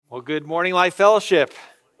Well, good morning, Life Fellowship.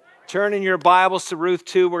 Turn in your Bibles to Ruth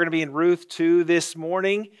 2. We're going to be in Ruth 2 this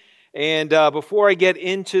morning. And before I get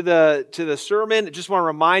into the sermon, I just want to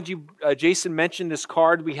remind you, Jason mentioned this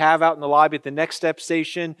card we have out in the lobby at the Next Step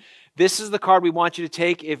station. This is the card we want you to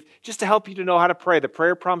take just to help you to know how to pray. The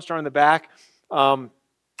prayer prompts are in the back.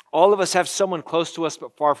 All of us have someone close to us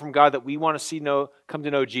but far from God that we want to come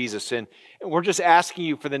to know Jesus. And we're just asking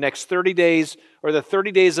you for the next 30 days or the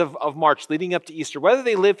 30 days of March leading up to Easter, whether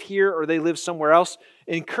they live here or they live somewhere else,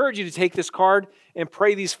 I encourage you to take this card and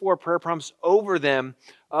pray these 4 prayer prompts over them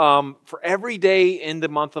for every day in the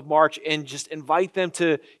month of March and just invite them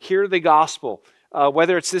to hear the gospel.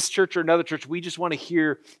 Whether it's this church or another church, we just want to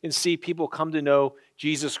hear and see people come to know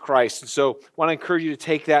Jesus Christ. And so I want to encourage you to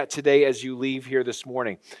take that today as you leave here this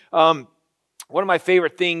morning. One of my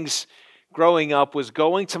favorite things growing up was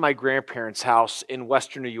going to my grandparents' house in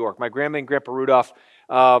Western New York. My grandma and Grandpa Rudolph,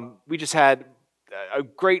 we just had a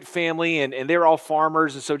great family, and they were all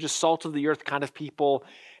farmers, and so just salt of the earth kind of people.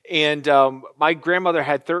 And my grandmother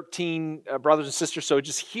had 13 brothers and sisters, so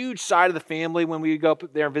just huge side of the family when we would go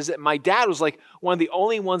up there and visit. My dad was like one of the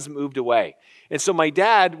only ones that moved away. And so my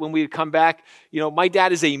dad, when we would come back, my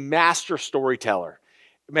dad is a master storyteller.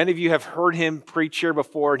 Many of you have heard him preach here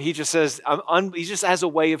before, and he just says, he just has a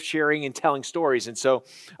way of sharing and telling stories. And so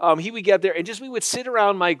he would get there, and we would sit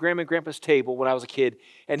around my grandma and grandpa's table when I was a kid,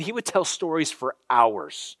 and he would tell stories for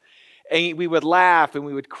hours. And we would laugh and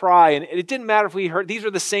we would cry. And it didn't matter if we heard, these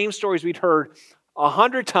are the same stories we'd heard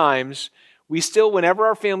 100 times. We still, whenever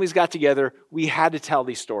our families got together, we had to tell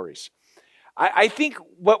these stories. I think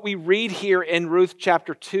what we read here in Ruth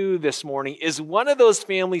chapter 2 this morning is one of those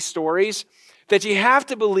family stories that you have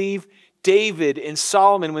to believe David and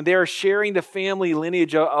Solomon, when they are sharing the family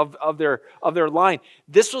lineage of their line,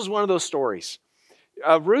 this was one of those stories.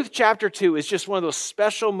 Ruth chapter 2 is just one of those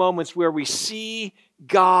special moments where we see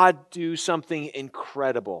God do something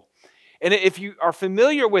incredible. And if you are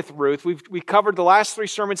familiar with Ruth, we covered the last 3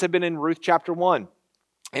 sermons have been in Ruth chapter 1.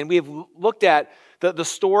 And we have looked at the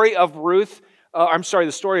story of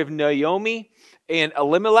the story of Naomi and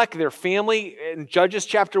Elimelech, their family, in Judges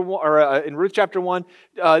chapter 1, or in Ruth chapter 1.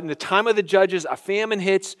 In the time of the judges, a famine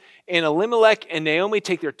hits, and Elimelech and Naomi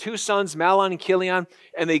take their 2 sons, Mahlon and Chilion,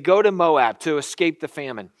 and they go to Moab to escape the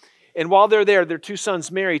famine. And while they're there, their 2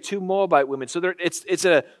 sons marry 2 Moabite women. So it's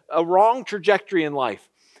a wrong trajectory in life.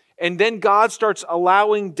 And then God starts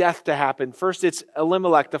allowing death to happen. First, it's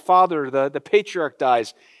Elimelech, the father, the patriarch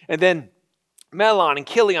dies. And then Mahlon and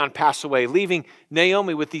Chilion pass away, leaving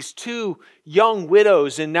Naomi with these 2 young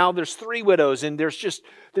widows, and now there's 3 widows, and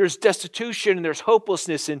there's destitution and there's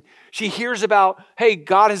hopelessness, and she hears about, hey,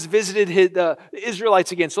 God has visited the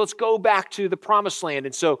Israelites again, so let's go back to the promised land.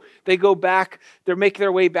 And so they go back, they're making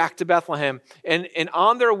their way back to Bethlehem, and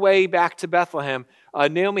on their way back to Bethlehem,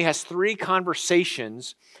 Naomi has 3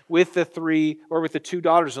 conversations with the 2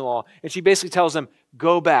 daughters-in-law, and she basically tells them,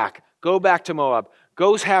 go back to Moab.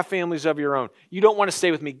 Go have families of your own. You don't want to stay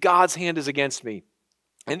with me. God's hand is against me.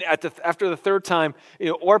 And after the 3rd time,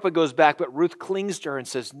 Orpah goes back, but Ruth clings to her and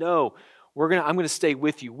says, no, I'm going to stay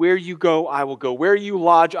with you. Where you go, I will go. Where you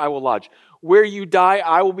lodge, I will lodge. Where you die,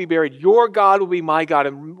 I will be buried. Your God will be my God.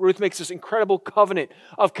 And Ruth makes this incredible covenant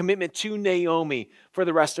of commitment to Naomi for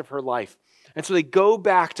the rest of her life. And so they go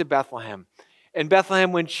back to Bethlehem. And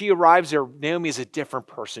Bethlehem, when she arrives there, Naomi is a different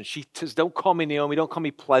person. She says, don't call me Naomi, don't call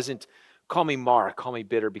me pleasant. Call me Mara, call me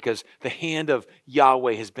bitter, because the hand of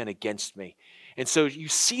Yahweh has been against me. And so you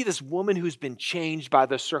see this woman who's been changed by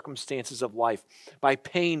the circumstances of life, by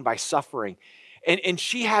pain, by suffering. And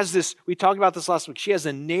she has this, we talked about this last week, she has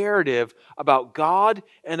a narrative about God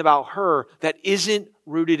and about her that isn't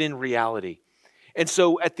rooted in reality. And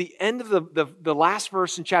so at the end of the last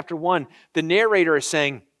verse in chapter 1, the narrator is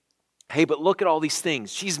saying, hey, but look at all these things.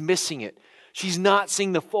 She's missing it. She's not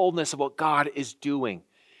seeing the fullness of what God is doing.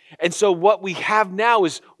 And so what we have now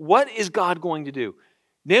is, what is God going to do?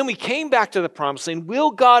 Naomi came back to the promised land.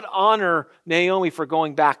 Will God honor Naomi for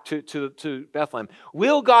going back to Bethlehem?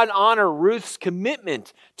 Will God honor Ruth's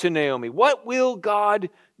commitment to Naomi? What will God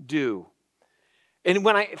do? And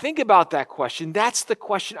when I think about that question, that's the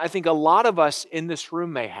question I think a lot of us in this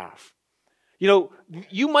room may have.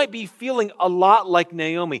 You might be feeling a lot like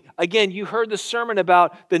Naomi. Again, you heard the sermon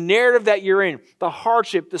about the narrative that you're in, the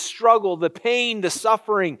hardship, the struggle, the pain, the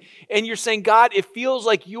suffering. And you're saying, God, it feels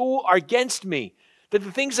like you are against me. That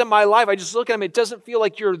the things in my life, I just look at them, it doesn't feel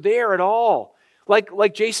like you're there at all.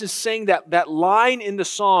 Like Jason's saying that line in the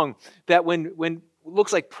song, that when it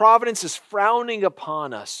looks like providence is frowning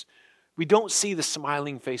upon us, we don't see the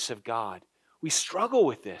smiling face of God. We struggle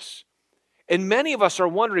with this. And many of us are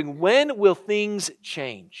wondering, when will things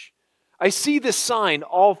change? I see this sign,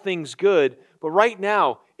 all things good, but right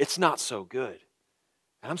now, it's not so good.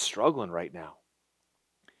 And I'm struggling right now.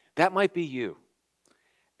 That might be you.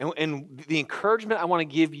 And the encouragement I want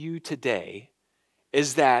to give you today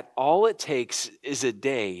is that all it takes is a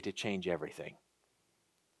day to change everything.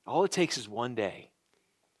 All it takes is one day.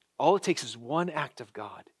 All it takes is one act of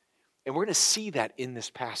God. And we're going to see that in this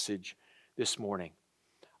passage this morning.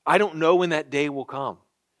 I don't know when that day will come,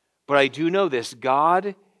 but I do know this: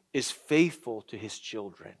 God is faithful to his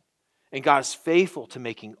children. And God is faithful to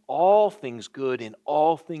making all things good and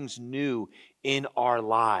all things new in our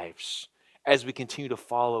lives as we continue to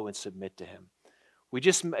follow and submit to him.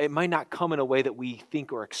 It might not come in a way that we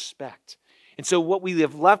think or expect. And so what we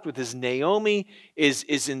have left with is Naomi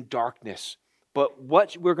is in darkness. But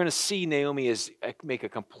what we're going to see Naomi is make a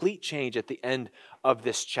complete change at the end of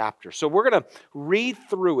this chapter. So we're going to read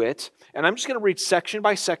through it, and I'm just going to read section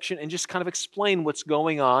by section and just kind of explain what's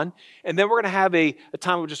going on. And then we're going to have a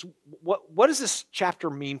time of just, what does this chapter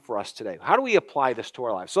mean for us today? How do we apply this to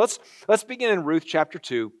our lives? So let's begin in Ruth chapter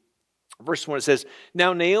 2. Verse 1, it says,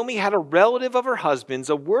 "Now Naomi had a relative of her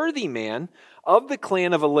husband's, a worthy man of the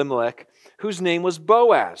clan of Elimelech, whose name was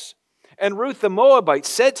Boaz. And Ruth the Moabite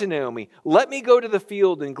said to Naomi, 'Let me go to the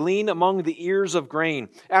field and glean among the ears of grain,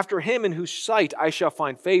 after him in whose sight I shall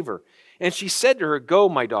find favor.' And she said to her, 'Go,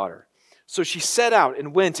 my daughter.' So she set out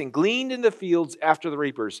and went and gleaned in the fields after the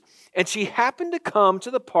reapers. And she happened to come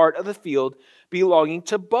to the part of the field belonging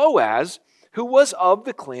to Boaz, who was of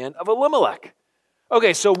the clan of Elimelech."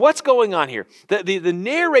 Okay, so what's going on here? The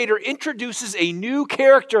narrator introduces a new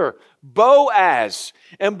character, Boaz.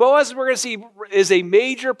 And Boaz, we're going to see, is a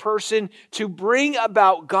major person to bring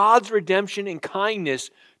about God's redemption and kindness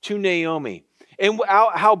to Naomi. And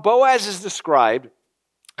how Boaz is described,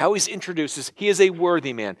 how he's introduced is he is a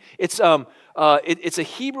worthy man. It's a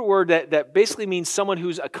Hebrew word that basically means someone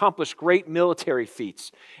who's accomplished great military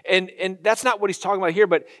feats. And that's not what he's talking about here,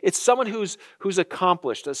 but it's someone who's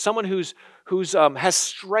accomplished, someone who's has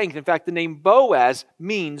strength. In fact, the name Boaz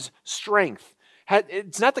means strength.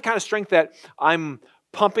 It's not the kind of strength that I'm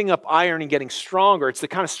pumping up iron and getting stronger. It's the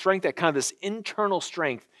kind of strength that kind of this internal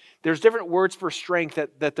strength. There's different words for strength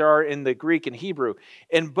that there are in the Greek and Hebrew.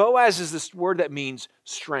 And Boaz is this word that means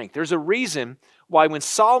strength. There's a reason why when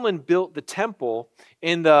Solomon built the temple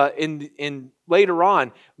in later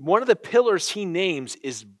on, one of the pillars he names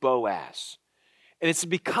is Boaz. And it's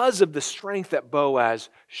because of the strength that Boaz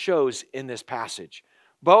shows in this passage.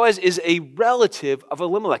 Boaz is a relative of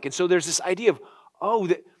Elimelech. And so there's this idea of,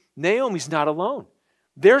 that Naomi's not alone.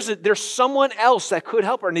 There's someone else that could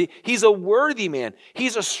help her. And he's a worthy man.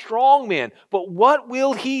 He's a strong man. But what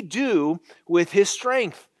will he do with his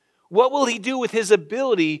strength? What will he do with his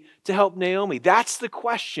ability to help Naomi? That's the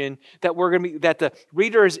question that that the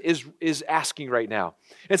reader is asking right now.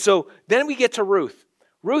 And so then we get to Ruth.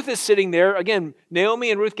 Ruth is sitting there. Again,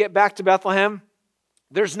 Naomi and Ruth get back to Bethlehem.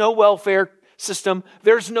 There's no welfare system.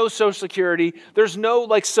 There's no social security. There's no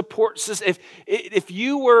support system. If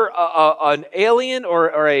you were an alien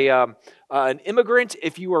or an immigrant,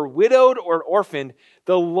 if you were widowed or orphaned,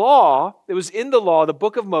 it was in the law, the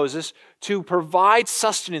book of Moses, to provide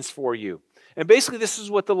sustenance for you. And basically this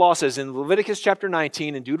is what the law says. In Leviticus chapter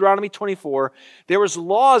 19 and Deuteronomy 24, there was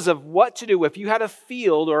laws of what to do. If you had a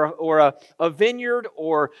field or a vineyard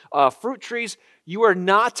or fruit trees, you are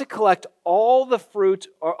not to collect all the fruit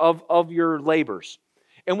of your labors.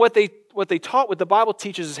 And what the Bible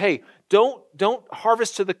teaches is, hey, don't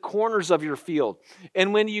harvest to the corners of your field.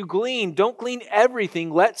 And when you glean, don't glean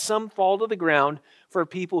everything. Let some fall to the ground for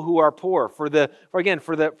people who are poor, for the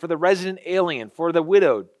resident alien, for the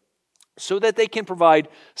widowed, so that they can provide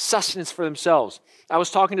sustenance for themselves. I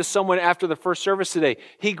was talking to someone after the first service today.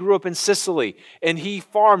 He grew up in Sicily, and he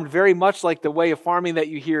farmed very much like the way of farming that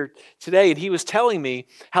you hear today. And he was telling me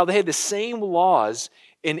how they had the same laws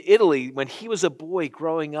in Italy when he was a boy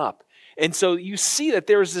growing up. And so you see that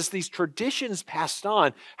there's these traditions passed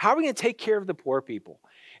on. How are we going to take care of the poor people?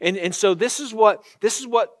 And so this is what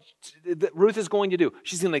Ruth is going to do.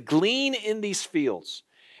 She's going to glean in these fields,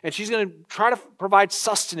 and she's going to try to provide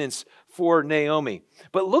sustenance for Naomi.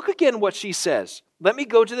 But look again what she says. "Let me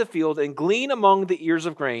go to the field and glean among the ears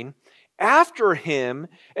of grain, after him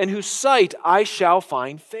in whose sight I shall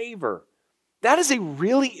find favor." That is a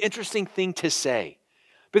really interesting thing to say.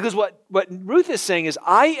 Because what Ruth is saying is,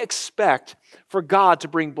 I expect for God to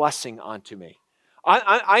bring blessing onto me.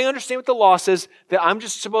 I understand what the law says, that I'm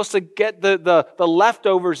just supposed to get the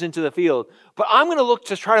leftovers into the field. But I'm going to look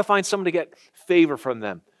to try to find someone to get favor from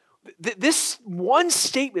them. This one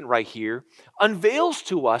statement right here unveils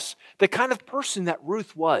to us the kind of person that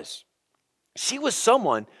Ruth was. She was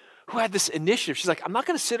someone who had this initiative. She's like, I'm not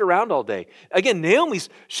going to sit around all day. Again,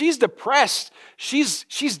 she's depressed.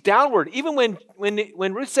 She's downward. Even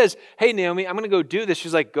when Ruth says, hey, Naomi, I'm going to go do this,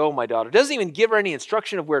 she's like, go, my daughter. Doesn't even give her any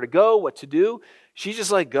instruction of where to go, what to do. She's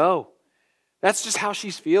just like, go. That's just how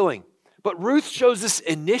she's feeling. But Ruth shows this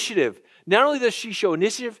initiative. Not only does she show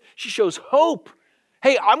initiative, she shows hope.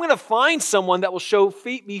 Hey, I'm going to find someone that will show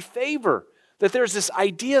me favor. That there's this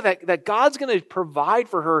idea that God's going to provide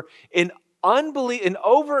for her in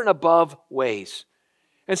over and above ways.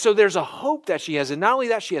 And so there's a hope that she has. And not only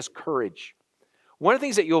that, she has courage. One of the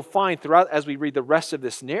things that you'll find throughout as we read the rest of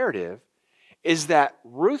this narrative is that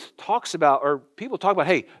Ruth talks about, or people talk about,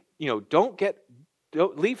 hey,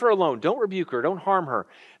 don't leave her alone. Don't rebuke her. Don't harm her.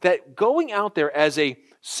 That going out there as a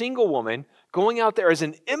single woman, going out there as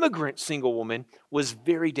an immigrant single woman was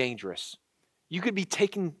very dangerous. You could be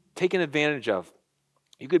taken advantage of.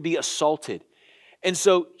 You could be assaulted. And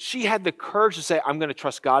so she had the courage to say, I'm going to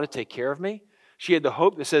trust God to take care of me. She had the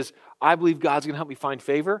hope that says, I believe God's going to help me find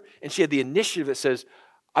favor. And she had the initiative that says,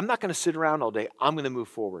 I'm not going to sit around all day. I'm going to move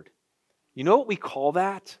forward. You know what we call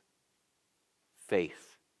that?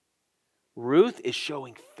 Faith. Ruth is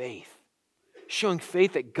showing faith. Showing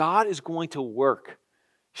faith that God is going to work.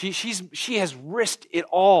 She has risked it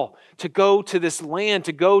all to go to this land,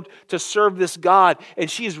 to go to serve this God. And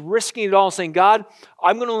she is risking it all, saying, God,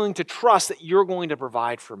 I'm willing to trust that you're going to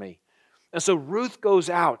provide for me. And so Ruth goes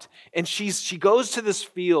out, and she goes to this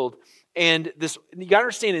field. And you got to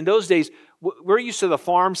understand, in those days, we're used to the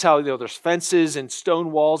farms, how there's fences and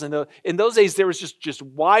stone walls. And in those days, there was just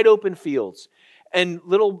wide open fields. And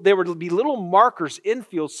there would be little markers in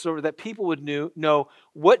fields so that people would know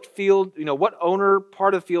what field, what owner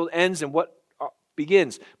part of the field ends and what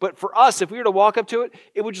begins. But for us, if we were to walk up to it,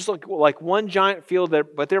 it would just look like one giant field there,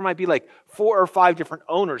 but there might be like 4 or 5 different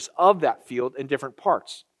owners of that field in different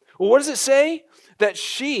parts. Well, what does it say? That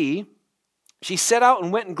she set out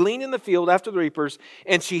and went and gleaned in the field after the reapers,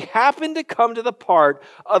 and she happened to come to the part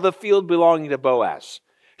of the field belonging to Boaz.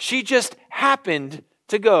 She just happened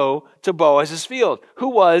to go to Boaz's field, who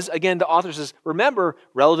was, again, the author says, remember,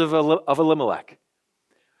 relative of Elimelech.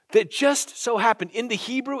 That just so happened. In the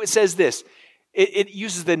Hebrew, it says this. It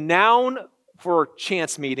uses the noun for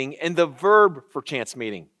chance meeting and the verb for chance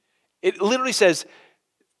meeting. It literally says,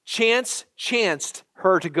 chanced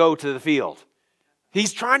her to go to the field.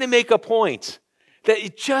 He's trying to make a point that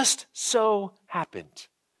it just so happened.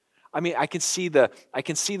 I mean, I can see the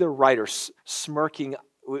writer smirking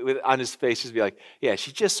on his face, just be like, yeah,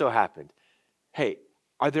 she just so happened. Hey,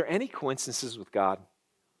 are there any coincidences with God?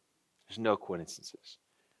 There's no coincidences.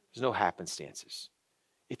 There's no happenstances.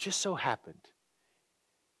 It just so happened.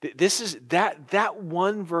 This is that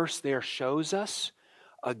one verse there shows us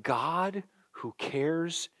a God who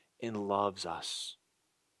cares and loves us.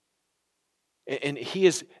 And he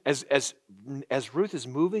is, as Ruth is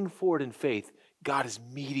moving forward in faith, God is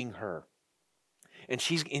meeting her.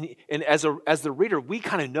 And as the reader, we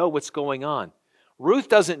kind of know what's going on. Ruth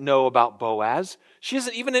doesn't know about Boaz. She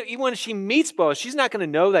doesn't even when she meets Boaz, she's not going to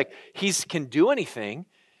know that he can do anything.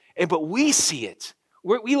 But we see it.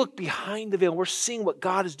 We look behind the veil. We're seeing what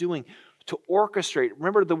God is doing to orchestrate.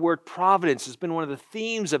 Remember, the word providence has been one of the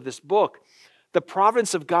themes of this book. The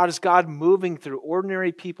providence of God is God moving through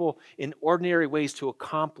ordinary people in ordinary ways to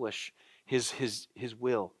accomplish His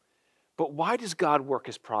will. But why does God work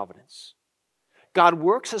His providence? God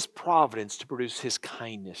works His providence to produce His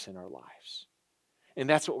kindness in our lives. And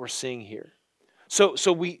that's what we're seeing here. So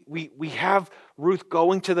we have Ruth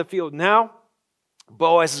going to the field. Now,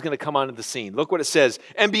 Boaz is going to come onto the scene. Look what it says.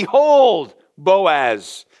 And behold,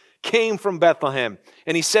 Boaz came from Bethlehem.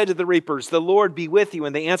 And he said to the reapers, the Lord be with you.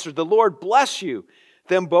 And they answered, the Lord bless you.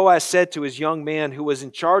 Then Boaz said to his young man who was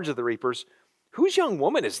in charge of the reapers, whose young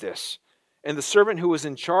woman is this? And the servant who was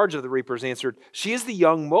in charge of the reapers answered, she is the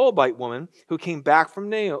young Moabite woman who came back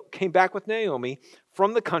with Naomi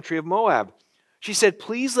from the country of Moab. She said,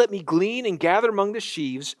 please let me glean and gather among the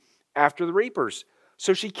sheaves after the reapers.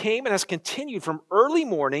 So she came and has continued from early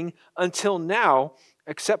morning until now,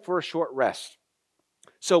 except for a short rest.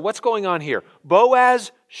 So what's going on here?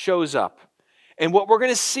 Boaz shows up. And what we're going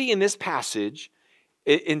to see in this passage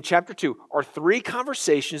in chapter 2 are 3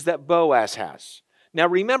 conversations that Boaz has. Now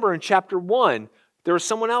remember, in chapter 1, there was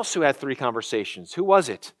someone else who had 3 conversations. Who was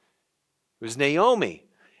it? It was Naomi.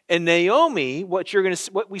 And Naomi,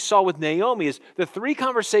 what we saw with Naomi is the 3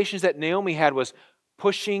 conversations that Naomi had was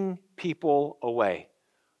pushing people away.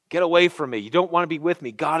 Get away from me. You don't want to be with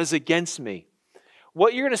me. God is against me.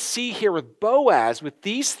 What you're going to see here with Boaz, with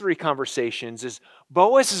these 3 conversations, is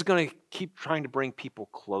Boaz is going to keep trying to bring people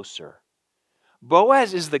closer.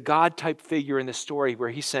 Boaz is the God-type figure in the story where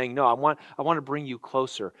he's saying, no, I want to bring you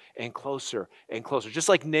closer and closer and closer. Just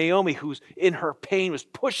like Naomi, who's in her pain, was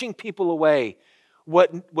pushing people away.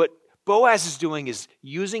 What Boaz is doing is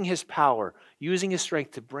using his power, using his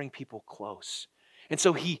strength to bring people close. And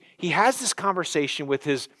so he has this conversation with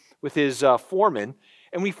his foreman,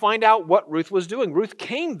 and we find out what Ruth was doing. Ruth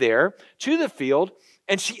came there to the field,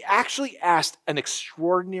 and she actually asked an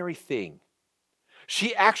extraordinary thing.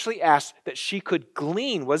 She actually asked that she could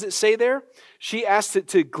glean. What does it say there? She asked it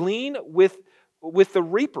to glean with the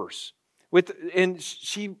reapers. And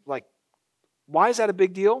she, why is that a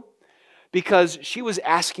big deal? Because she was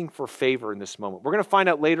asking for favor in this moment. We're going to find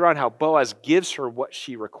out later on how Boaz gives her what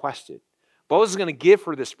she requested. Boaz is going to give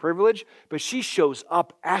her this privilege, but she shows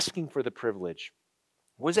up asking for the privilege.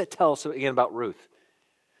 What does that tell us again about Ruth?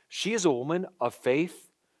 She is a woman of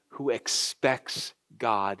faith who expects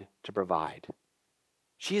God to provide.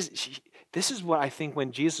 This is what I think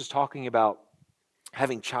when Jesus is talking about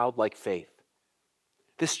having childlike faith.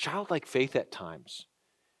 This childlike faith at times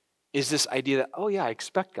is this idea that, oh yeah, I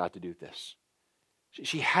expect God to do this.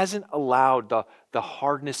 She hasn't allowed the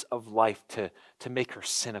hardness of life to make her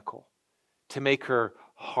cynical, to make her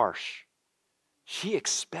harsh. She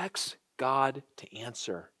expects God to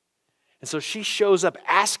answer. And so she shows up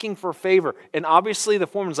asking for favor. And obviously the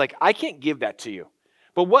foreman's like, I can't give that to you.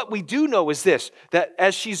 But what we do know is this, that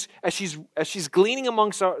as she's gleaning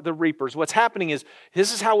amongst the reapers, what's happening is,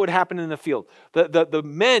 this is how it would happen in the field.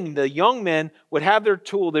 The young men would have their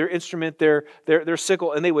tool, their instrument, their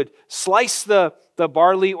sickle, and they would slice the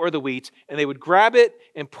barley or the wheat, and they would grab it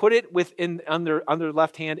and put it on their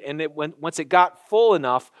left hand, and once it got full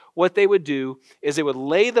enough, what they would do is they would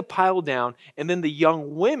lay the pile down, and then the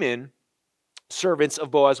young women, servants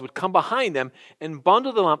of Boaz, would come behind them and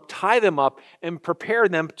bundle them up, tie them up, and prepare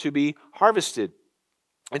them to be harvested.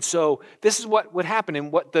 And so this is what would happen.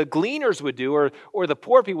 And what the gleaners would do, or the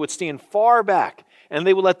poor people would stand far back, and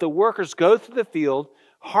they would let the workers go through the field,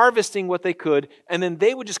 harvesting what they could, and then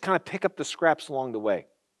they would just kind of pick up the scraps along the way.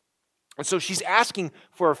 And so she's asking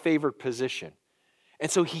for a favored position. And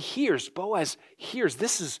so Boaz hears,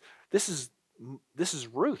 this is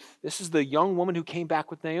Ruth. This is the young woman who came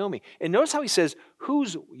back with Naomi. And notice how he says,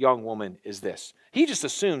 whose young woman is this? He just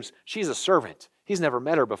assumes she's a servant. He's never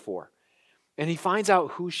met her before. And he finds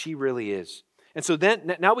out who she really is. And so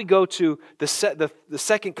now we go to the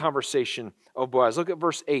second conversation of Boaz. Look at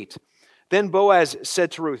verse 8. Then Boaz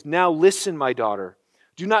said to Ruth, now listen, my daughter.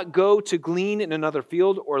 Do not go to glean in another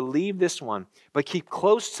field or leave this one, but keep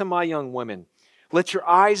close to my young women. Let your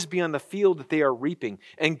eyes be on the field that they are reaping,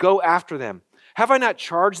 and go after them. Have I not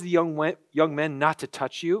charged the young men not to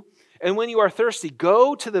touch you? And when you are thirsty,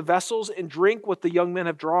 go to the vessels and drink what the young men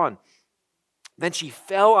have drawn. Then she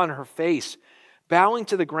fell on her face, bowing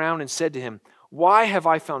to the ground, and said to him, why have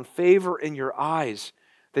I found favor in your eyes,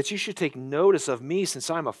 that you should take notice of me, since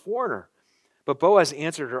I am a foreigner? But Boaz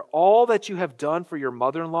answered her, all that you have done for your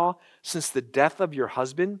mother-in-law since the death of your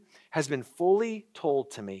husband has been fully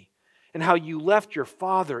told to me, and how you left your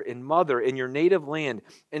father and mother in your native land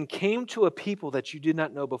and came to a people that you did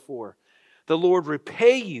not know before. The Lord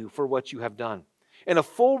repay you for what you have done, and a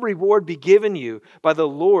full reward be given you by the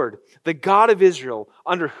Lord, the God of Israel,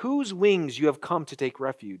 under whose wings you have come to take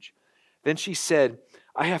refuge. Then she said,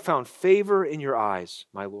 I have found favor in your eyes,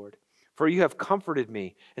 my Lord, for you have comforted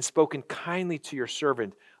me and spoken kindly to your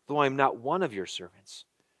servant, though I am not one of your servants.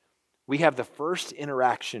 We have the first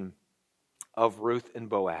interaction of Ruth and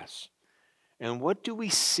Boaz. And what do we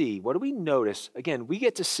see? What do we notice? Again, we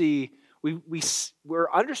get to see,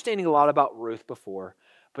 we're understanding a lot about Ruth before,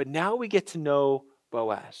 but now we get to know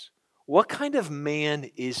Boaz. What kind of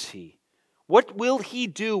man is he? What will he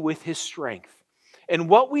do with his strength? And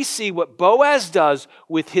what we see, what Boaz does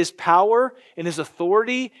with his power and his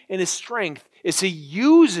authority and his strength, is he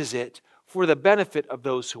uses it for the benefit of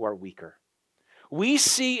those who are weaker. We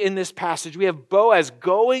see in this passage, we have Boaz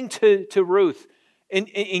going to Ruth and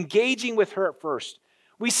engaging with her at first.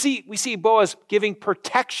 We see Boaz giving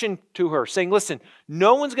protection to her, saying, listen,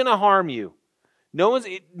 no one's going to harm you. No one's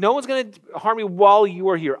going to harm you while you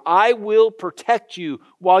are here. I will protect you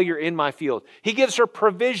while you're in my field. He gives her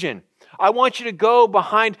provision. I want you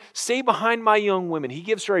to stay behind my young women. He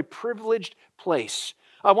gives her a privileged place.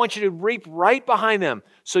 I want you to reap right behind them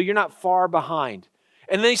so you're not far behind.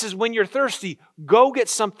 And then he says, when you're thirsty, go get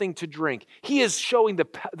something to drink. He is showing the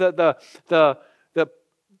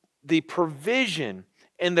provision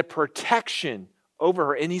and the protection over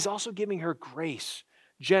her. And he's also giving her grace,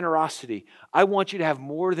 generosity. I want you to have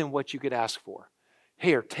more than what you could ask for.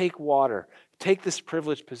 Here, take water. Take this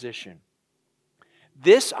privileged position.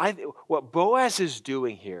 What Boaz is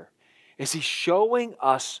doing here is he's showing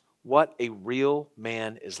us what a real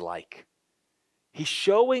man is like. He's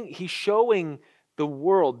showing the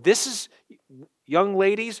world. This is, young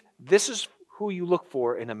ladies, this is who you look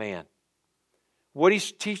for in a man. What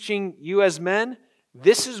he's teaching you as men,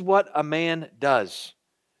 this is what a man does.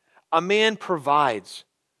 A man provides.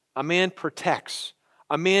 A man protects.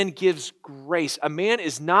 A man gives grace. A man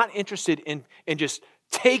is not interested in just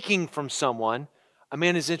taking from someone. A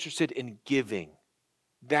man is interested in giving.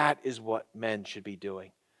 That is what men should be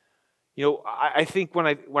doing. You know, I think when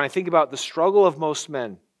I think about the struggle of most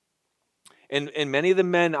men, and many of the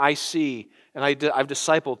men I see, and I've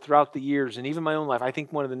discipled throughout the years, and even my own life, I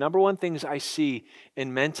think one of the number one things I see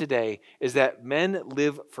in men today is that men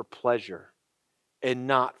live for pleasure and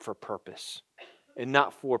not for purpose, and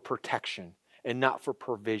not for protection, and not for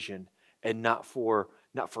provision, and not for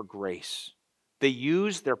grace. They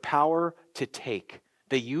use their power to take.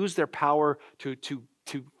 They use their power to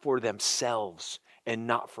for themselves and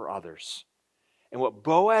not for others. And what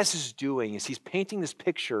Boaz is doing is he's painting this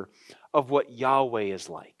picture of what Yahweh is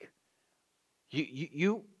like.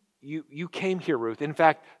 You came here, Ruth. In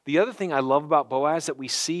fact, the other thing I love about Boaz that we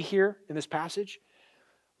see here in this passage,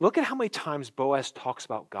 look at how many times Boaz talks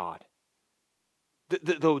about God.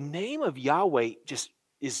 The name of Yahweh just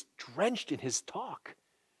is drenched in his talk.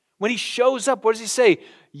 When he shows up, what does he say?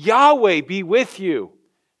 Yahweh be with you.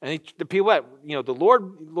 And the people, the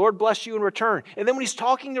Lord bless you in return. And then when he's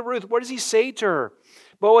talking to Ruth, what does he say to her?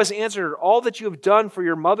 Boaz answered her, all that you have done for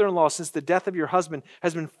your mother-in-law since the death of your husband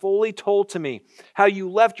has been fully told to me. How you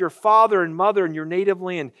left your father and mother in your native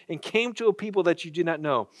land and came to a people that you did not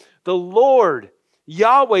know. The Lord,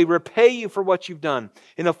 Yahweh, repay you for what you've done,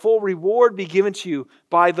 and a full reward be given to you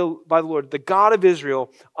by the Lord, the God of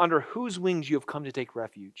Israel, under whose wings you have come to take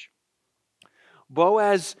refuge.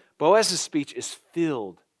 Boaz's speech is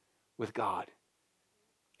filled with God.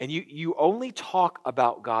 And you only talk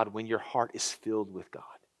about God when your heart is filled with God.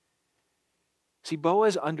 See,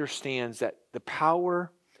 Boaz understands that the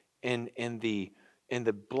power and the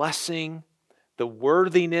blessing, the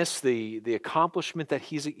worthiness, the accomplishment that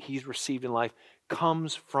he's received in life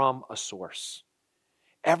comes from a source.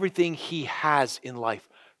 Everything he has in life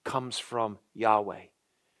comes from Yahweh.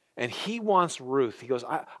 And he wants Ruth. He goes,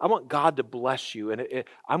 I want God to bless you. And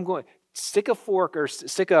I'm going, stick a fork or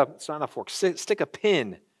stick a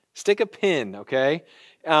pin. Stick a pin, okay?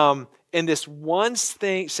 And this one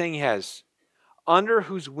saying he has, under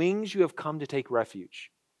whose wings you have come to take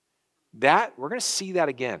refuge. That, we're going to see that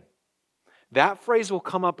again. That phrase will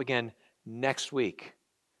come up again next week.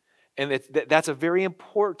 And that's a very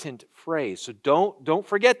important phrase. So don't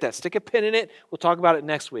forget that. Stick a pin in it. We'll talk about it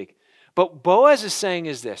next week. But Boaz is saying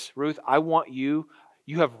is this, Ruth, I want you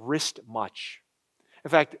have risked much. In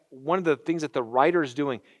fact, one of the things that the writer is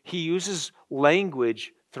doing, he uses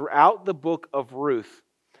language throughout the book of Ruth,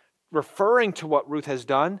 referring to what Ruth has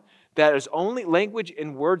done, that is only language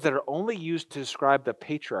and words that are only used to describe the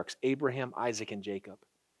patriarchs, Abraham, Isaac, and Jacob.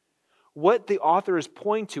 What the author is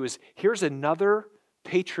pointing to is, here's another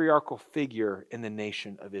patriarchal figure in the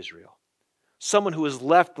nation of Israel. Someone who has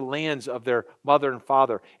left the lands of their mother and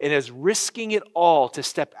father and is risking it all to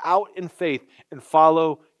step out in faith and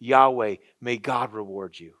follow Yahweh. May God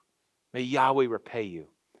reward you. May Yahweh repay you.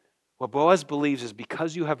 What Boaz believes is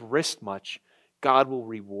because you have risked much, God will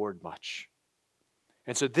reward much.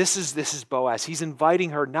 And so this is Boaz. He's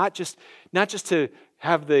inviting her not just to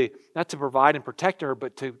not to provide and protect her,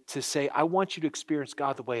 but to say, I want you to experience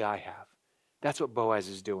God the way I have. That's what Boaz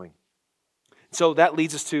is doing. So that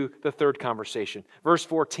leads us to the third conversation. Verse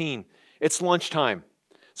 14, it's lunchtime.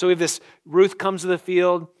 So we have this, Ruth comes to the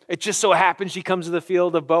field. It just so happens she comes to the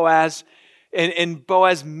field of Boaz. And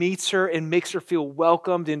Boaz meets her and makes her feel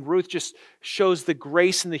welcomed. And Ruth just shows the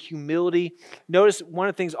grace and the humility. Notice one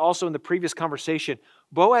of the things also in the previous conversation,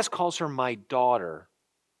 Boaz calls her my daughter.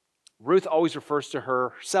 Ruth always refers to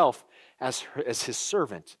herself as his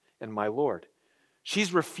servant and my Lord.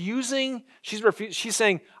 She's refusing. She's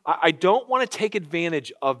saying, I don't want to take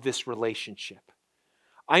advantage of this relationship.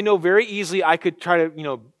 I know very easily I could try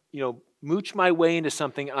to, mooch my way into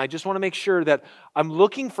something, and I just want to make sure that I'm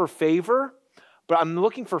looking for favor, but I'm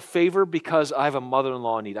looking for favor because I have a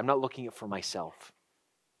mother-in-law in need. I'm not looking it for myself.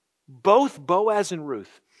 Both Boaz and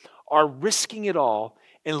Ruth are risking it all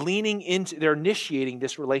and they're initiating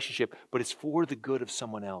this relationship, but it's for the good of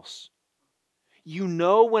someone else. You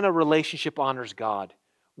know when a relationship honors God,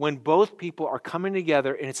 when both people are coming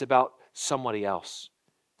together and it's about somebody else.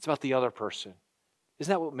 It's about the other person.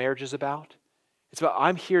 Isn't that what marriage is about? It's about,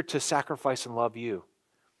 I'm here to sacrifice and love you.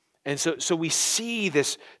 And so we see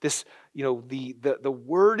this the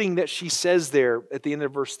wording that she says there at the end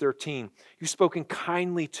of verse 13. You've spoken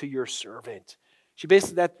kindly to your servant. She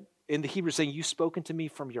basically, that in the Hebrew, is saying, you've spoken to me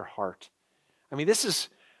from your heart. I mean, this is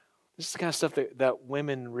the kind of stuff that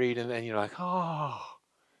women read, and then you're like, oh,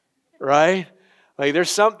 right? Like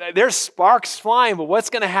there's sparks flying, but what's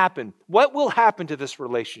going to happen? What will happen to this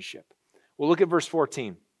relationship? Well, look at verse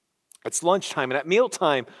 14. It's lunchtime, and at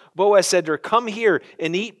mealtime, Boaz said to her, come here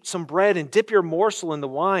and eat some bread and dip your morsel in the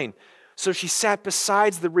wine. So she sat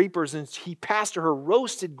beside the reapers, and he passed her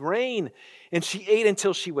roasted grain, and she ate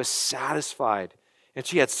until she was satisfied, and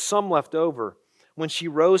she had some left over. When she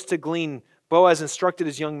rose to glean, Boaz instructed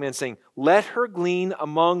his young men, saying, let her glean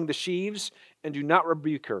among the sheaves, and do not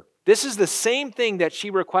rebuke her. This is the same thing that she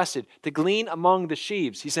requested, to glean among the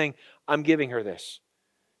sheaves. He's saying, I'm giving her this.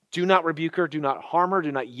 Do not rebuke her, do not harm her,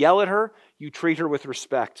 do not yell at her. You treat her with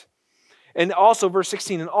respect. And also, verse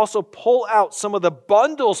 16, and also pull out some of the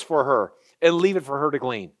bundles for her and leave it for her to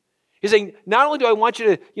glean. He's saying, not only do I want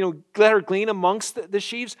you to, let her glean amongst the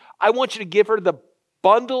sheaves, I want you to give her the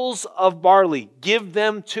bundles of barley. Give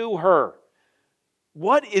them to her.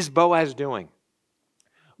 What is Boaz doing?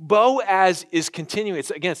 Boaz is continuing.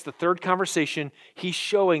 It's the third conversation. He's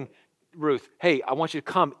showing Ruth, hey, I want you to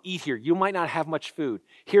come eat here. You might not have much food.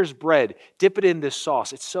 Here's bread. Dip it in this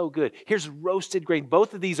sauce. It's so good. Here's roasted grain.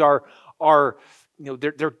 Both of these are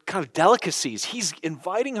they're kind of delicacies. He's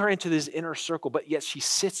inviting her into this inner circle, but yet she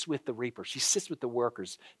sits with the reapers. She sits with the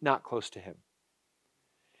workers, not close to him.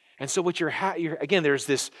 And so what again, there's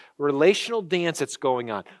this relational dance that's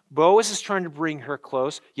going on. Boaz is trying to bring her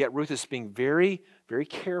close, yet Ruth is being very, very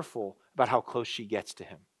careful about how close she gets to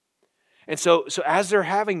him. And so as they're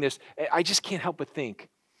having this, I just can't help but think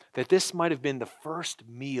that this might have been the first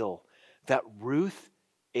meal that Ruth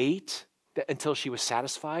ate until she was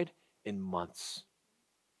satisfied in months.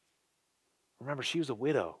 Remember, she was a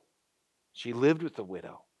widow. She lived with the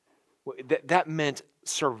widow. That meant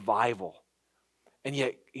survival. And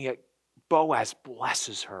yet Boaz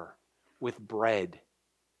blesses her with bread.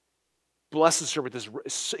 Blesses her with this.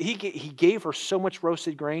 He gave her so much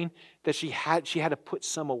roasted grain that she had to put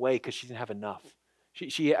some away because she didn't have enough.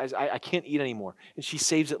 I can't eat anymore. And she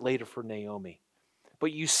saves it later for Naomi.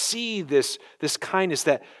 But you see this kindness,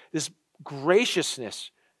 this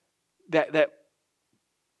graciousness that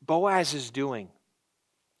Boaz is doing.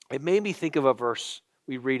 It made me think of a verse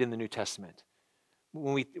we read in the New Testament.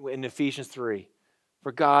 In Ephesians 3.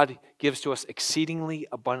 For God gives to us exceedingly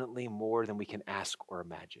abundantly more than we can ask or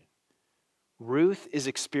imagine. Ruth is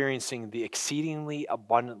experiencing the exceedingly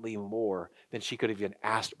abundantly more than she could have even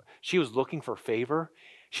asked. She was looking for favor.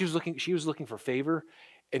 She was looking for favor,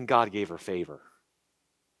 and God gave her favor.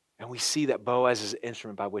 And we see that Boaz is an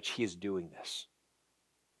instrument by which he is doing this.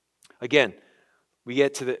 Again, we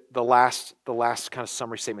get to the last kind of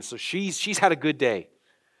summary statement. So she's had a good day.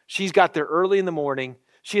 She's got there early in the morning.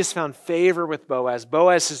 She has found favor with Boaz.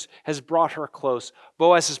 Boaz has brought her close.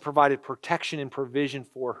 Boaz has provided protection and provision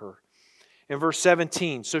for her. In verse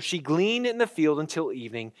 17, so she gleaned in the field until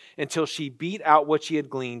evening, until she beat out what she had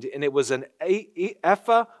gleaned, and it was an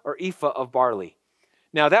ephah of barley.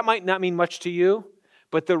 Now, that might not mean much to you,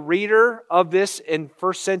 but the reader of this in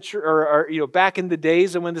first century, or back in the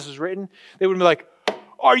days of when this was written, they would be like,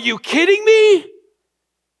 are you kidding me?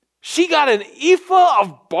 She got an ephah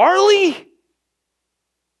of barley?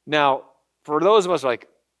 Now, for those of us like,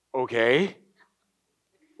 okay,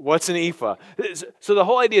 what's an ephah? So the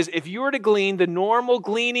whole idea is if you were to glean the normal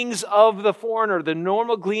gleanings of the foreigner, the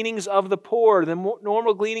normal gleanings of the poor, the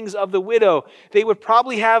normal gleanings of the widow, they would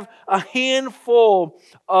probably have a handful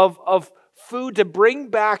of food to bring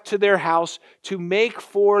back to their house to make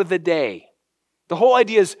for the day. The whole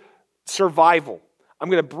idea is survival. I'm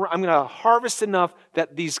going to harvest enough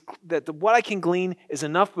that what I can glean is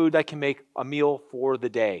enough food that I can make a meal for the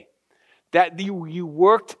day. That you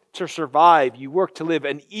worked to survive, you worked to live.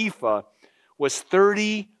 An ephah was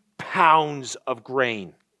 30 pounds of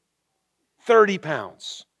grain. 30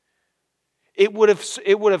 pounds. It would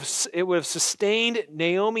have sustained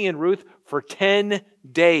Naomi and Ruth for 10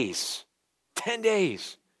 days. 10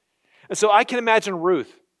 days. And so I can imagine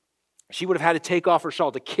Ruth. She would have had to take off her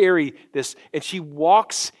shawl to carry this, and she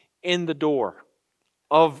walks in the door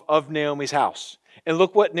of Naomi's house. And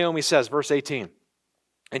look what Naomi says, verse 18.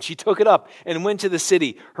 And she took it up and went to the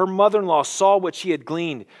city. Her mother-in-law saw what she had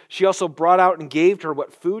gleaned. She also brought out and gave her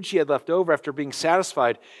what food she had left over after being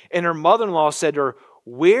satisfied. And her mother-in-law said to her,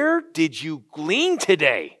 where did you glean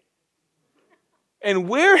today? And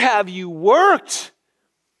where have you worked?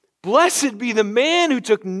 Blessed be the man who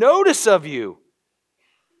took notice of you.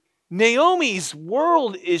 Naomi's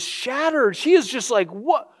world is shattered. She is just like,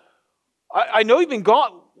 what? I know you've been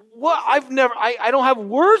gone. what? I don't have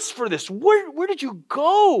words for this. Where did you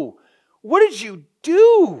go? What did you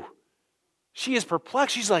do? She is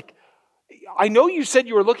perplexed. She's like, I know you said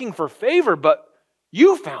you were looking for favor, but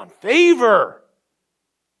you found favor.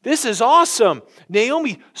 This is awesome.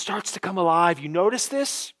 Naomi starts to come alive. You notice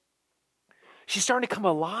this? She's starting to come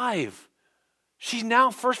alive. She's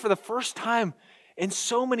now for the first time in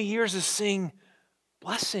so many years is seeing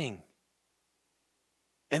blessing.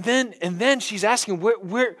 And then she's asking,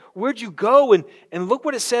 where'd you go? And look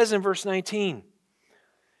what it says in verse 19.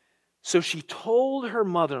 So she told her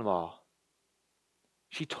mother-in-law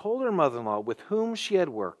with whom she had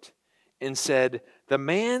worked and said, the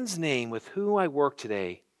man's name with whom I work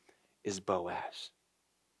today is Boaz.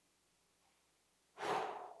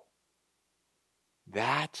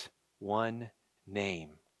 That one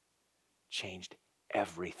name changed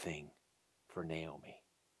everything for Naomi.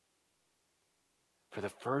 For the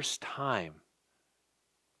first time,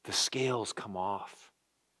 the scales come off.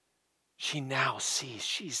 She now sees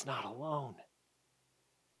she's not alone.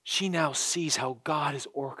 She now sees how God has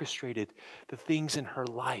orchestrated the things in her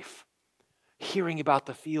life. Hearing about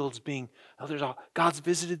the fields being, God's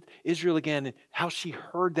visited Israel again, and how she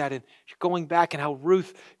heard that, and going back, and how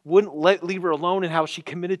Ruth wouldn't leave her alone, and how she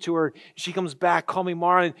committed to her. She comes back, call me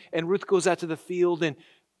Mara, and Ruth goes out to the field and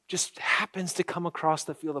just happens to come across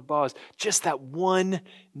the field of Boaz. Just that one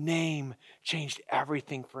name changed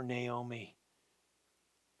everything for Naomi.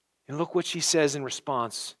 And look what she says in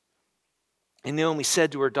response. And Naomi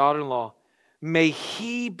said to her daughter-in-law, may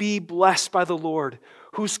he be blessed by the Lord,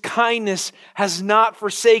 whose kindness has not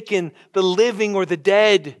forsaken the living or the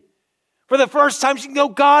dead. For the first time, she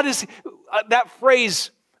knows God is, that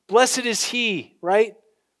phrase, blessed is he, right?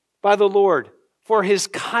 By the Lord, for his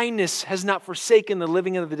kindness has not forsaken the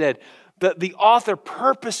living and the dead. The author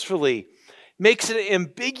purposefully makes it an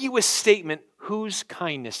ambiguous statement. Whose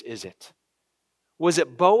kindness is it? Was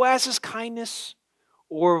it Boaz's kindness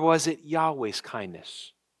or was it Yahweh's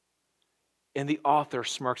kindness? And the author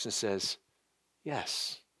smirks and says,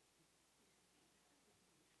 yes.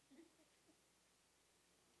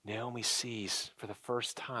 Naomi sees for the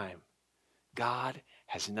first time, God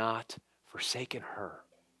has not forsaken her.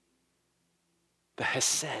 The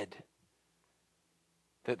hesed,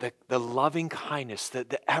 the loving kindness,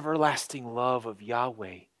 the everlasting love of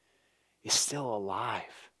Yahweh is still alive.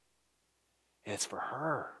 And it's for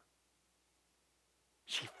her.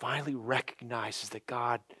 She finally recognizes that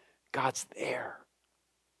God's there.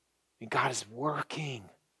 And God is working.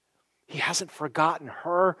 He hasn't forgotten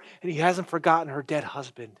her, and he hasn't forgotten her dead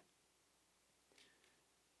husband.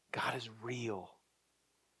 God is real.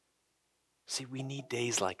 See, we need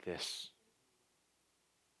days like this.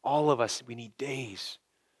 All of us, we need days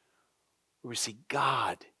where we see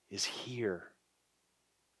God is here.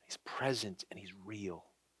 He's present and he's real.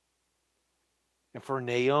 And for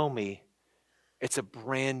Naomi, it's a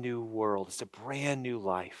brand new world. It's a brand new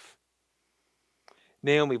life.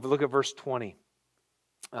 Naomi, look at verse 20.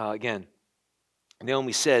 Again,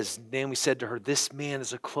 Naomi said to her, this man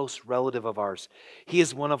is a close relative of ours. He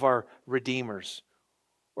is one of our redeemers,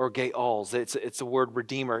 or Gaals. It's a word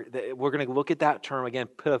redeemer. We're going to look at that term again,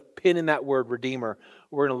 put a pin in that word redeemer.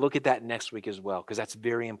 We're going to look at that next week as well, because that's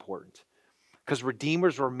very important. Because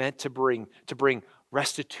redeemers were meant to bring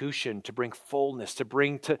restitution, to bring fullness, to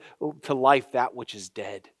bring to life that which is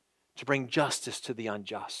dead, to bring justice to the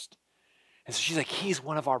unjust. And so she's like, he's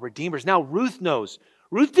one of our redeemers. Now Ruth knows.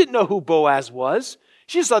 Ruth didn't know who Boaz was.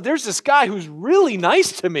 She just thought, there's this guy who's really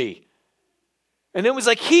nice to me. And it was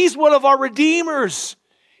like, he's one of our redeemers.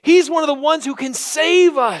 He's one of the ones who can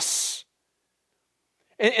save us.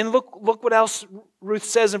 And look what else Ruth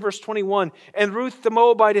says in verse 21. And Ruth the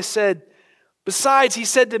Moabitess said, besides, he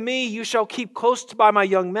said to me, you shall keep close by my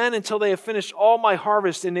young men until they have finished all my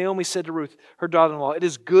harvest. And Naomi said to Ruth, her daughter-in-law, it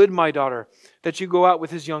is good, my daughter, that you go out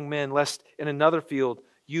with his young men, lest in another field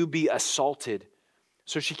you be assaulted.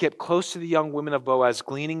 So she kept close to the young women of Boaz,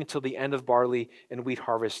 gleaning until the end of barley and wheat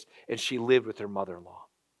harvest, and she lived with her mother-in-law.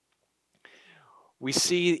 We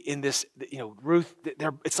see in this, Ruth,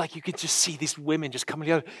 it's like you could just see these women just coming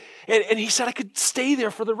together. And he said, I could stay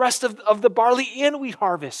there for the rest of the barley and wheat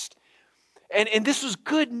harvest. And this was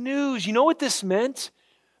good news. You know what this meant?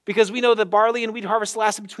 Because we know the barley and wheat harvest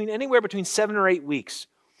lasted anywhere between 7 or 8 weeks.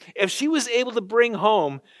 If she was able to bring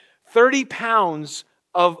home 30 pounds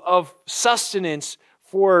of sustenance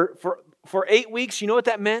for 8 weeks, you know what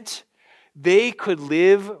that meant? They could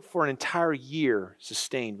live for an entire year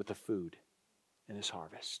sustained with the food in this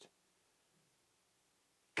harvest.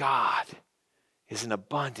 God is an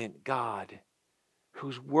abundant God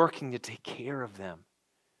who's working to take care of them.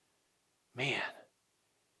 Man,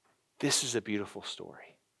 this is a beautiful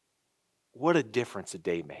story. what a difference a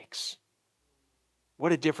day makes.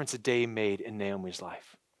 What a difference a day made in Naomi's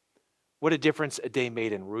life. What a difference a day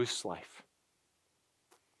made in Ruth's life.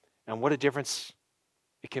 And what a difference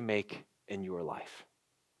it can make in your life.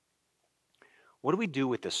 What do we do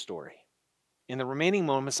with this story? In the remaining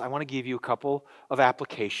moments, I want to give you a couple of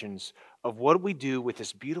applications of what we do with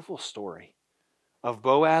this beautiful story of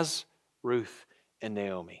Boaz, Ruth, and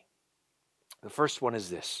Naomi. The first one is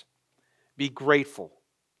this: be grateful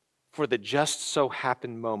for the just so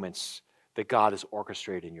happened moments that God has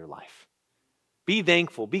orchestrated in your life. Be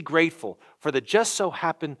thankful, be grateful for the just so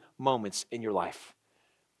happened moments in your life.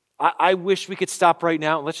 I wish we could stop right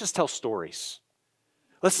now and let's just tell stories.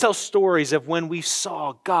 Let's tell stories of when we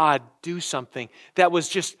saw God do something that was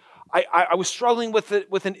just, I was struggling with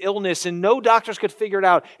an illness and no doctors could figure it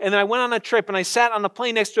out. And then I went on a trip and I sat on a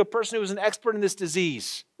plane next to a person who was an expert in this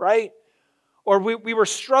disease, right? Or we were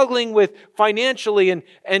struggling with financially and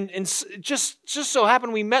just so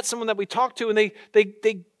happened we met someone that we talked to and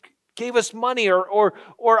they gave us money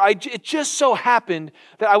it just so happened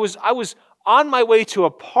that I was on my way to a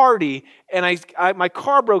party and my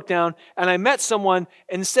car broke down and I met someone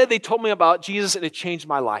and instead they told me about Jesus and it changed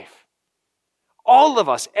my life. All of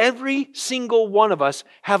us, every single one of us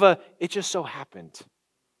it just so happened.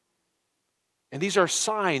 And these are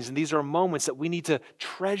signs and these are moments that we need to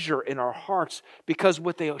treasure in our hearts because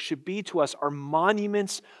what they should be to us are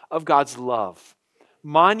monuments of God's love,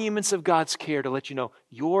 monuments of God's care to let you know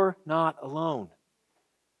you're not alone.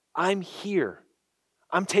 I'm here.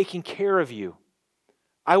 I'm taking care of you.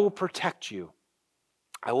 I will protect you.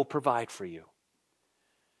 I will provide for you.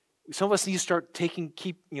 Some of us need to start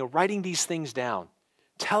writing these things down,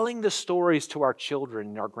 telling the stories to our children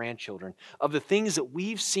and our grandchildren of the things that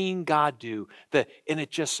we've seen God do, and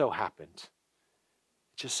it just so happened.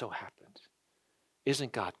 It just so happened.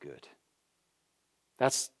 Isn't God good?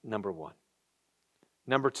 That's number one.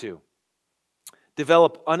 Number two,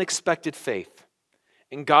 develop unexpected faith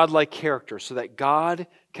and godlike character so that God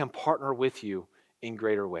can partner with you in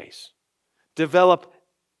greater ways. Develop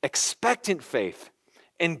expectant faith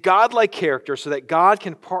and godlike character so that God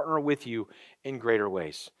can partner with you in greater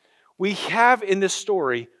ways. We have in this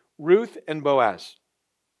story Ruth and Boaz.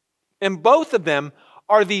 And both of them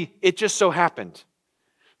are it just so happened.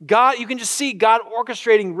 God, you can just see God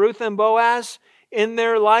orchestrating Ruth and Boaz in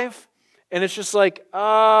their life. And it's just like,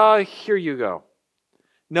 here you go.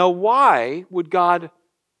 Now, why would God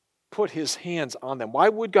put his hands on them? Why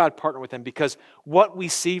would God partner with them? Because what we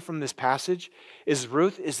see from this passage is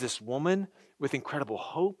Ruth is this woman with incredible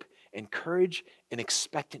hope and courage and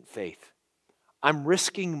expectant faith. I'm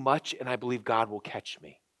risking much and I believe God will catch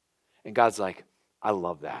me. And God's like, I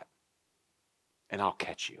love that. And I'll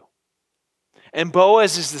catch you. And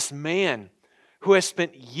Boaz is this man who has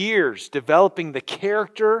spent years developing the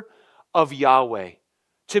character of Yahweh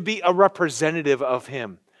to be a representative of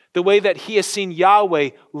him. The way that he has seen Yahweh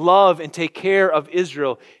love and take care of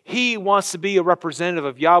Israel, he wants to be a representative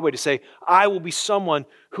of Yahweh to say, I will be someone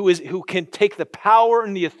who can take the power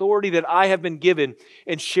and the authority that I have been given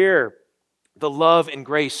and share the love and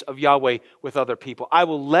grace of Yahweh with other people. I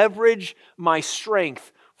will leverage my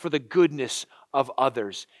strength for the goodness of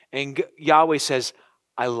others. And Yahweh says,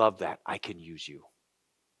 I love that. I can use you.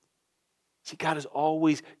 See, God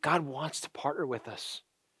wants to partner with us.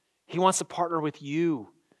 He wants to partner with you.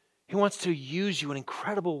 He wants to use you in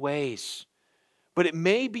incredible ways. But it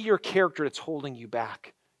may be your character that's holding you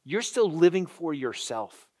back. You're still living for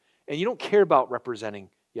yourself, and you don't care about representing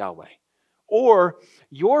Yahweh. Or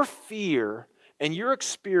your fear and your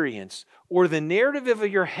experience or the narrative of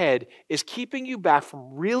your head is keeping you back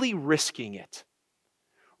from really risking it.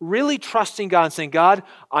 Really trusting God and saying, God,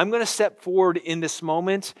 I'm going to step forward in this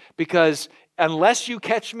moment because unless you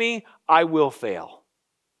catch me, I will fail.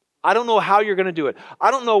 I don't know how you're going to do it.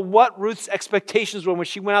 I don't know what Ruth's expectations were when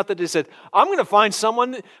she went out there and said, I'm going to find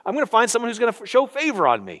someone who's going to show favor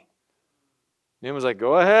on me. Naaman was like,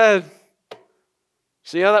 go ahead.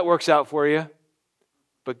 See how that works out for you.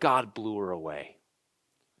 But God blew her away.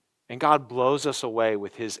 And God blows us away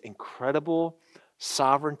with his incredible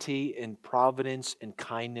sovereignty and providence and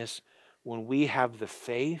kindness when we have the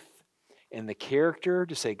faith and the character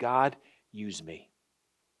to say, God, use me.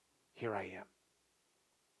 Here I am.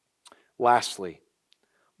 Lastly,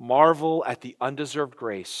 marvel at the undeserved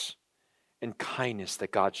grace and kindness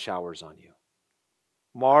that God showers on you.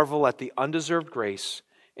 Marvel at the undeserved grace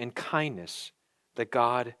and kindness that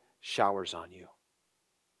God showers on you.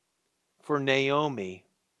 For Naomi,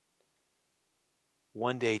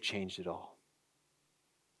 one day changed it all.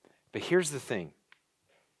 But here's the thing.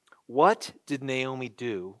 What did Naomi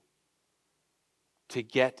do to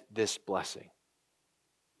get this blessing?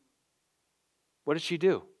 what did she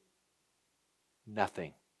do?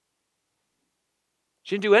 Nothing.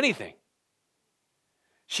 She didn't do anything.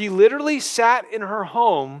 She literally sat in her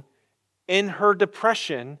home in her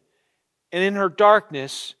depression and in her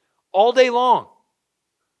darkness all day long.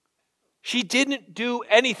 She didn't do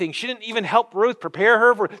anything. She didn't even help Ruth, prepare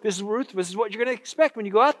her for, this is Ruth, this is what you're going to expect when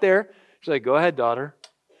you go out there. She's like, go ahead, daughter.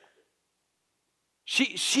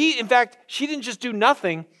 In fact, she didn't just do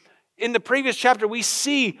nothing. In the previous chapter, we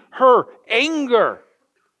see her anger,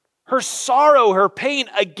 her sorrow, her pain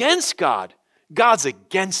against God. God's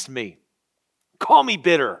against me. Call me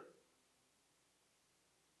bitter.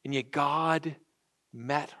 And yet God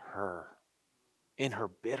met her in her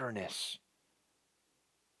bitterness.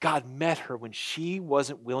 God met her when she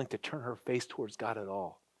wasn't willing to turn her face towards God at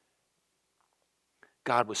all.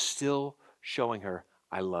 God was still showing her,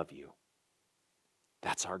 I love you.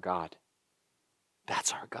 That's our God.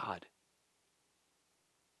 That's our God.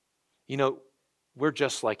 You know, we're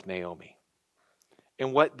just like Naomi.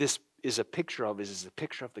 And what this is a picture of is a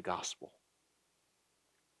picture of the gospel.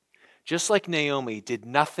 Just like Naomi did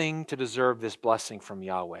nothing to deserve this blessing from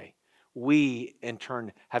Yahweh, we, in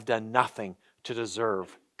turn, have done nothing to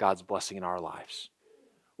deserve God's blessing in our lives.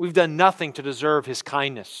 We've done nothing to deserve His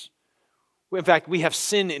kindness. In fact, we have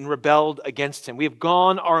sinned and rebelled against Him. We have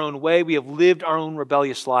gone our own way. We have lived our own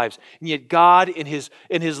rebellious lives. And yet God, in His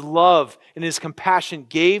love and His compassion,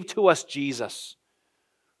 gave to us Jesus,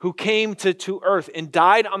 who came to earth and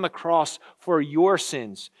died on the cross for your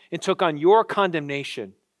sins and took on your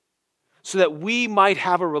condemnation so that we might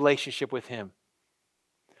have a relationship with Him.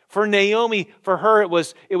 For Naomi, for her, it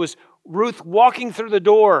was Ruth walking through the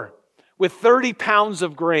door with 30 pounds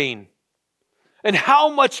of grain. And how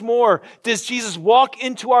much more does Jesus walk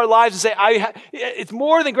into our lives and say, it's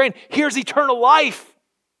more than grain. Here's eternal life.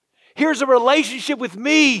 Here's a relationship with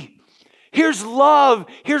me. Here's love.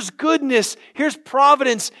 Here's goodness. Here's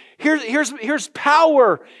providence. Here's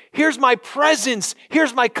power. Here's my presence.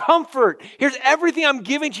 Here's my comfort. Here's everything I'm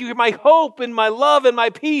giving to you. My hope and my love and my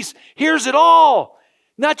peace. Here's it all.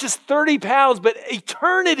 Not just 30 pounds, but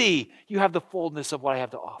eternity. You have the fullness of what I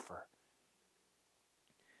have to offer.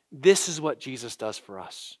 This is what Jesus does for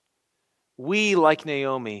us. We, like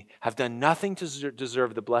Naomi, have done nothing to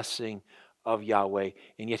deserve the blessing of Yahweh,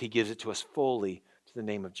 and yet He gives it to us fully to the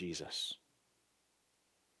name of Jesus.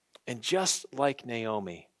 And just like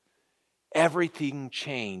Naomi, everything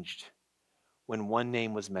changed when one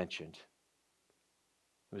name was mentioned.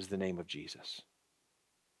 It was the name of Jesus.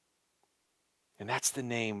 And that's the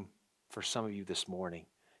name for some of you this morning.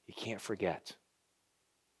 You can't forget.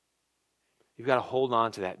 You've got to hold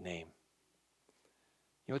on to that name.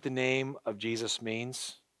 You know what the name of Jesus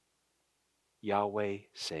means? Yahweh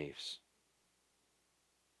saves.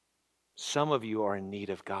 Some of you are in need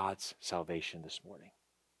of God's salvation this morning.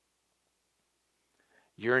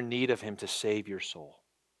 You're in need of Him to save your soul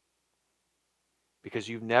because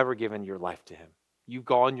you've never given your life to Him. You've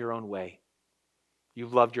gone your own way.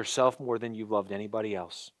 You've loved yourself more than you've loved anybody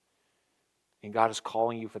else. And God is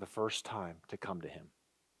calling you for the first time to come to Him.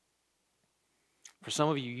 For some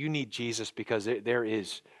of you, you need Jesus because there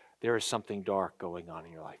is something dark going on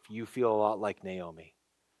in your life. You feel a lot like Naomi.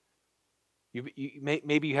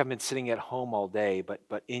 Maybe you haven't been sitting at home all day,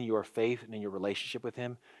 but in your faith and in your relationship with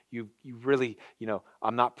Him, you really,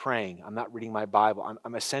 I'm not praying. I'm not reading my Bible.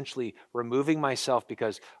 I'm essentially removing myself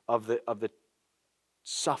because of the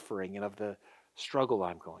suffering and of the struggle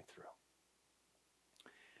I'm going through.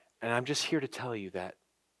 And I'm just here to tell you that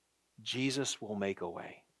Jesus will make a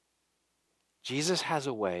way. Jesus has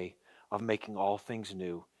a way of making all things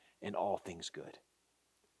new and all things good.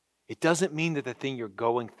 It doesn't mean that the thing you're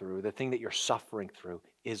going through, the thing that you're suffering through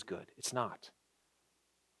is good. It's not.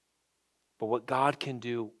 But what God can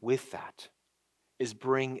do with that is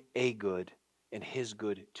bring a good and His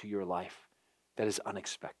good to your life that is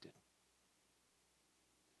unexpected.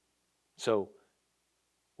 So,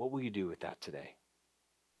 what will you do with that today?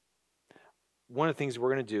 One of the things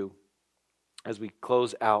we're going to do as we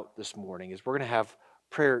close out this morning is we're going to have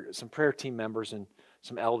some prayer team members and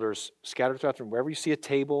some elders scattered throughout the room. Wherever you see a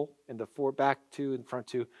table in the back two and front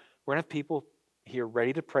two, we're going to have people here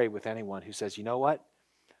ready to pray with anyone who says, you know what?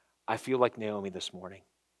 I feel like Naomi this morning.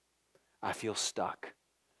 I feel stuck.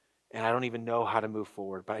 And I don't even know how to move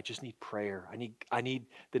forward, but I just need prayer. I need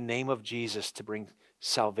the name of Jesus to bring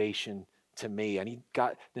salvation to me. I need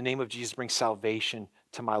God, the name of Jesus to bring salvation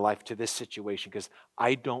to my life, to this situation, because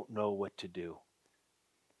I don't know what to do.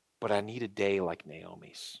 But I need a day like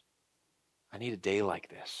Naomi's. I need a day like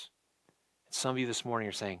this. And some of you this morning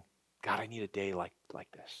are saying, God, I need a day like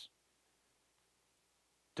this.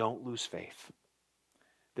 Don't lose faith.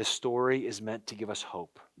 This story is meant to give us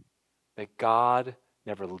hope. that God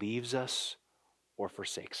never leaves us or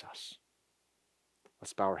forsakes us.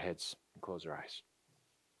 Let's bow our heads and close our eyes.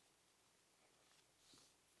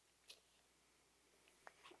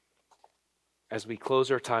 As we close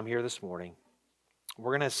our time here this morning,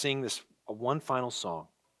 we're going to sing one final song.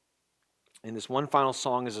 And this one final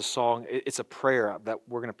song is a song, it's a prayer that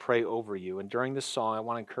we're going to pray over you. And during this song, I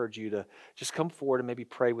want to encourage you to just come forward and maybe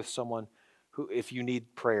pray with someone who, if you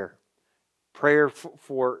need prayer. Prayer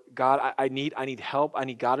for God, I need help. I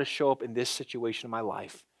need God to show up in this situation in my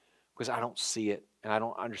life because I don't see it and I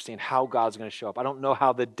don't understand how God's going to show up. I don't know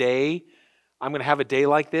how I'm going to have a day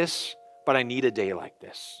like this, but I need a day like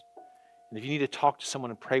this. And if you need to talk to someone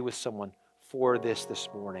and pray with someone for this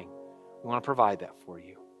morning, we want to provide that for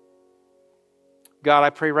you. God,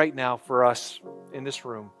 I pray right now for us in this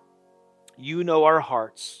room. You know our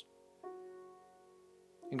hearts.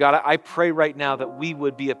 And God, I pray right now that we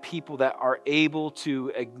would be a people that are able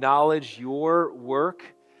to acknowledge your work,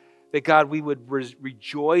 that God, we would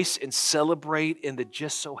rejoice and celebrate in the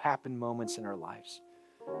just so happen moments in our lives.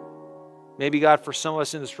 Maybe, God, for some of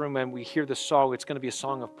us in this room, when we hear the song, it's going to be a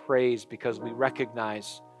song of praise because we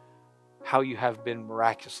recognize how you have been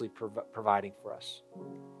miraculously providing for us.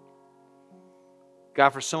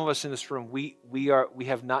 God, for some of us in this room, we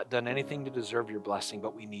have not done anything to deserve your blessing,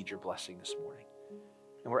 but we need your blessing this morning.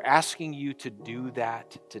 And we're asking you to do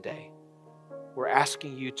that today. We're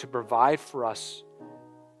asking you to provide for us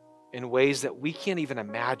in ways that we can't even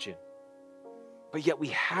imagine. But yet we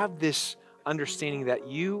have this understanding that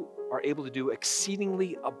you are able to do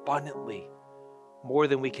exceedingly abundantly more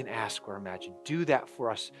than we can ask or imagine. Do that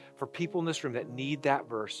for us, for people in this room that need that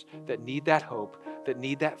verse, that need that hope, that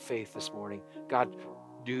need that faith this morning. God,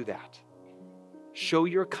 do that. Show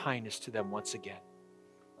your kindness to them once again.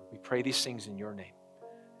 We pray these things in your name.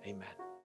 Amen.